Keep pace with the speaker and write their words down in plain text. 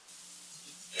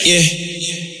Yeah.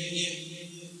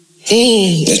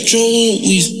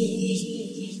 Metroboomin.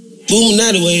 Boomin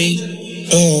out the way.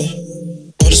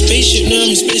 On the spaceship, now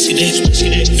I'm in space cadet.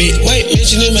 Big white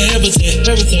mansion in my habitat.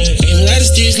 Aim a lot of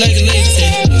sticks like a laser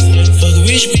tag. Fuck a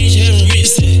rich bitch, having rich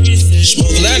set.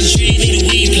 Smoke a lot of street, need a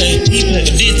weed plant.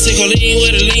 I did take all lean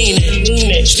where the lean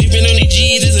at. Sleeping on these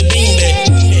G's is a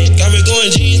beanbag. Got me going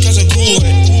G's cause I'm cool,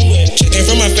 right? Checking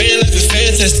from my fan life is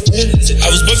fantastic. I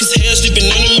was broke as hell, sleeping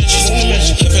on the mattress.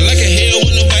 I feel like a hell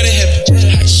when nobody happy.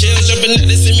 Hot shells jumping out,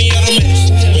 they send me automatic.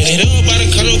 Ran it up by the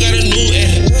condo, got a new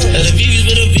edit. Now the VV's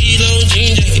with a V-long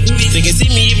jean jacket. They can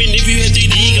see me even if you had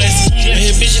 3D glasses. I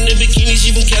had bitch in the bikini, she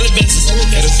from Calabasas.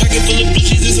 Got a pocket full of blue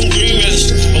cheese and some green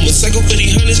relish. I'm a psycho for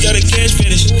these hunters, got a cash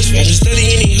fetish. I've been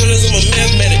studying these hunters, I'm a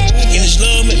mathematic. And this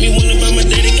love make me wanna buy my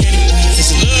dedicated.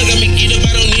 Since the love got me geeked up,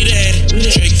 I don't need a addict.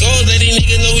 Trade goals, let these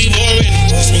niggas know we already.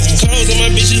 Spent some clothes on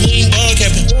my bitches, we ain't ball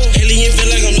capping. Alien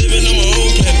feel like I'm living on my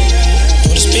own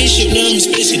planet. On the spaceship, now I'm in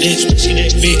space cadet.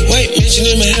 Big white mansion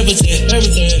in my habitat. Aim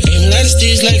a lot of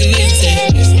sticks like a laser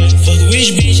tag. Fuck a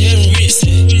rich bitch, having rich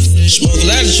set. Smoke a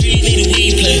lot of street, need a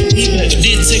weed plant. I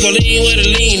did take all lean where the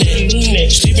lean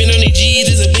at. Sleeping on these G's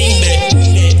is a beanbag.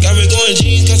 Got me going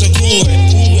G's cause I'm cool,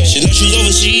 right? Shit, no shoes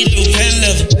overseas, they were patent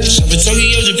leather. Shopping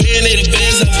Tokyo, Japan, they the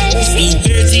best of it. Blue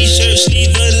pair t-shirt,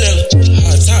 sleeve vanilla.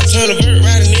 Hot top, turn a vert,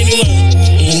 riding any weather.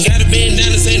 Got a bend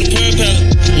down, this ain't a propeller.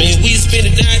 Man, we spend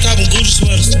it down, copping Gucci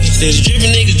sweaters. Said the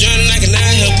dripping niggas drowning, I cannot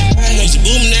help it. Used to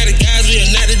booming out of guys, we are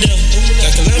not the devil.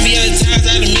 Got Colombia ties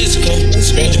out of Mexico.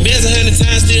 Scratch the beds 100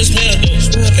 times, still smell dope.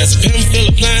 Got some pimp, feel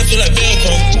applying, feel like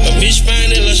Velcro. A bitch fine,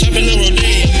 and love shopping on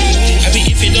Rodeo. I be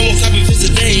if it don't want copy, if it's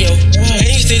a day, yo. I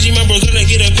ain't stingy, my bro gonna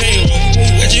get a payroll.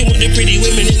 I just want the pretty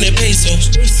women in their pesos.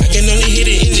 I can only hit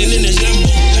the engine in this Lambo.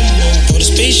 On the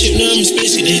spaceship, now I'm in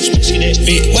space cadet.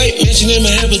 Big white mansion in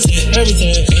my habitat. Aim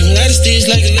a lot of sticks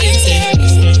like a laser tag.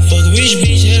 Fuck a rich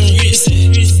bitch, having rich set.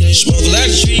 Smoke a lot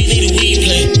of street, need a weed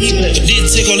plant. I did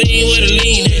take all lean where the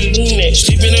lean at.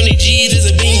 Sleeping on these G's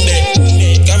is a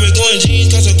beanbag. Got me going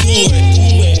G's cause I'm cool, right?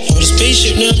 On the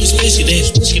spaceship, now I'm in space cadet.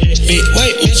 Big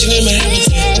white mansion in my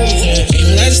habitat.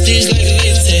 Aim a lot of sticks like a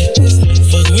laser tag.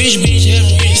 Fuck a rich bitch,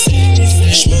 having rich set.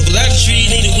 Smoke a lot of street,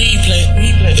 need a weed plant.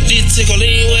 I did take all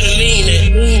lean where the lean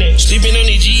at. Sleeping on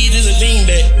these G's is a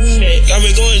beanbag. Got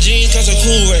me going G's cause I'm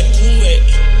cool, right?